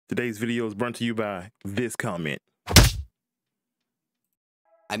Today's video is brought to you by this comment.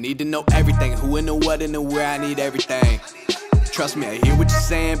 I need to know everything, who and the what and the where, I need everything. Trust me, I hear what you're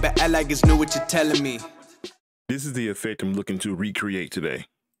saying, but act like it's new what you're telling me. This is the effect I'm looking to recreate today.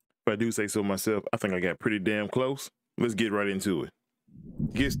 If I do say so myself, I think I got pretty damn close. Let's get right into it.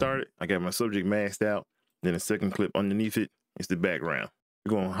 To get started, I got my subject masked out. Then the second clip underneath it is the background.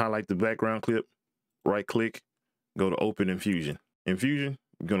 You're going to highlight the background clip, right click, go to Open in Fusion. In Fusion,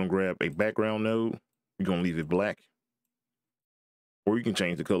 you're going to grab a background node. You're going to leave it black. Or you can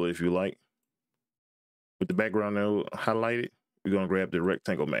change the color if you like. With the background node highlighted, you're going to grab the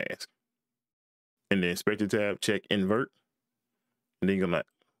rectangle mask. In the Inspector tab, check Invert. And then you're going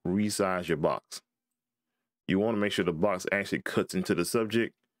to resize your box. You want to make sure the box actually cuts into the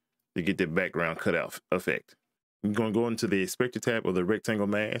subject to get the background cutout effect. You're going to go into the Inspector tab of the rectangle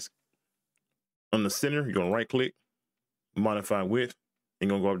mask. On the center, you're going to right click, modify width, and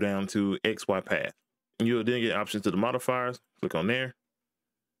you're going to go up down to XY path. And you'll then get options to the modifiers. Click on there.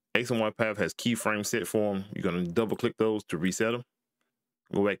 X and Y path has keyframes set for them. You're going to double click those to reset them.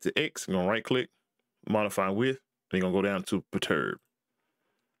 Go back to X, you're going to right click, modify width, then you're going to go down to perturb.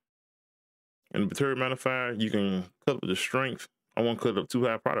 In the perturb modifier, you can cut up the strength. I won't cut it up too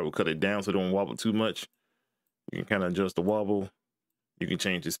high, probably will cut it down so it don't wobble too much. You can kind of adjust the wobble. You can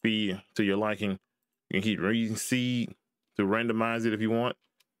change the speed to your liking. You can hit reseed to randomize it if you want.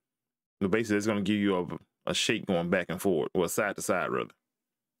 But basically, it's going to give you a shape going back and forward, or side to side rather.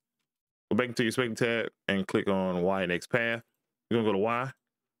 Go back into your Inspector tab and click on Y and X path. You're going to go to Y,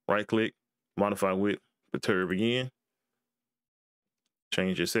 right click, modify width, perturb again.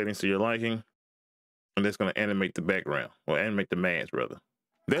 Change your settings to your liking. And that's going to animate the background, or animate the mask rather.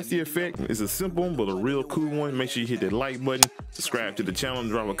 That's the effect. It's a simple but a real cool one. Make sure you hit that like button, subscribe to the channel,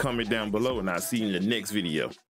 drop a comment down below, and I'll see you in the next video.